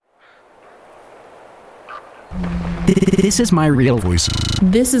This is my real voice.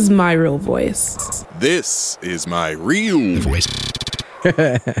 This is my real voice. This is my real Voice.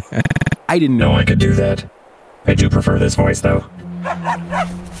 I didn't know No, I could do that. I do prefer this voice, though.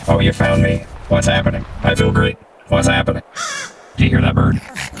 Oh, you found me. What's happening? I feel great. What's happening? Do you hear that bird?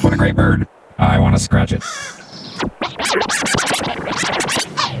 What a great bird. I want to scratch it.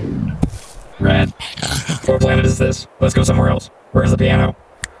 Red. What planet is this? Let's go somewhere else. Where's the piano?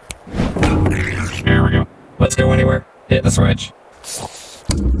 There we go. Let's go anywhere. Hit the switch.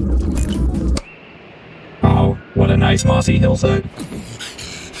 Oh, what a nice mossy hillside.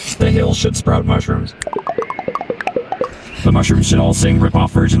 The hills should sprout mushrooms. The mushrooms should all sing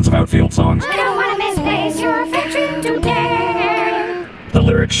rip-off versions of Outfield songs. I don't wanna misplace your affection today. The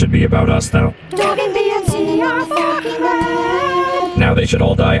lyrics should be about us, though. Dog and BMC are fucking red. Now they should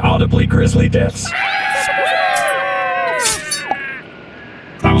all die audibly grisly deaths.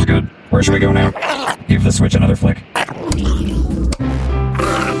 That was good. Where should we go now? Give the switch another flick.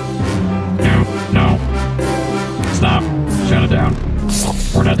 No. Stop. Shut it down.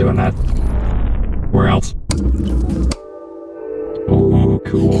 We're not doing that. Where else? Ooh,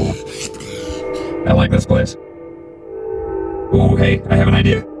 cool. I like this place. Ooh, hey, I have an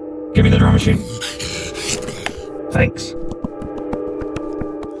idea. Give me the drum machine. Thanks.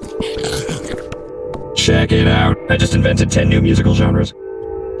 Check it out. I just invented 10 new musical genres.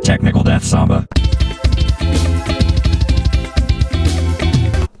 Technical death samba.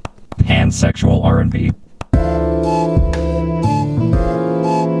 Pansexual R&B.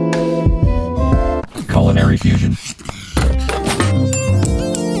 Culinary fusion.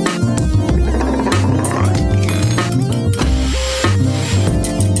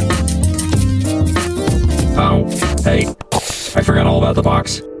 Oh, hey. I forgot all about the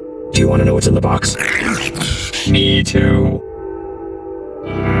box. Do you want to know what's in the box? Me too.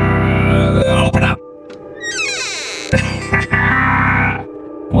 Open up.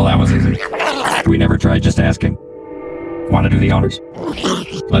 Well, that was easy. We never tried just asking. Want to do the honors?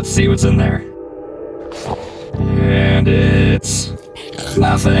 Let's see what's in there. And it's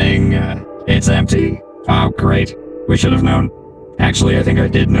nothing. It's empty. Oh, great. We should have known. Actually, I think I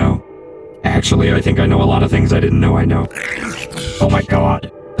did know. Actually, I think I know a lot of things I didn't know I know. Oh my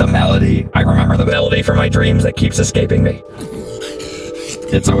god. The melody. I remember the melody from my dreams that keeps escaping me.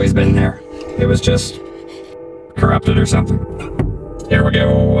 It's always been there. It was just corrupted or something. Here we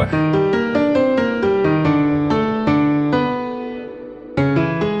go.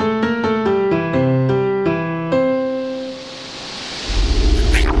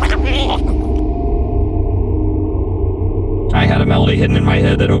 I had a melody hidden in my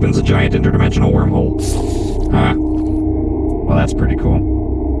head that opens a giant interdimensional wormhole. Well, that's pretty cool.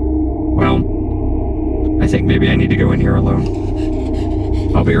 Well, I think maybe I need to go in here alone.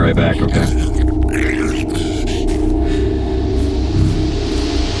 I'll be right back, okay?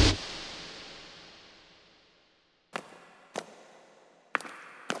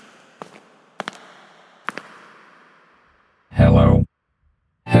 Hello.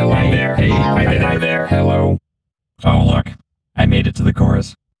 Hello there. Hey, hi there. Hello. Oh, look. I made it to the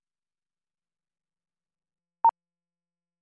chorus.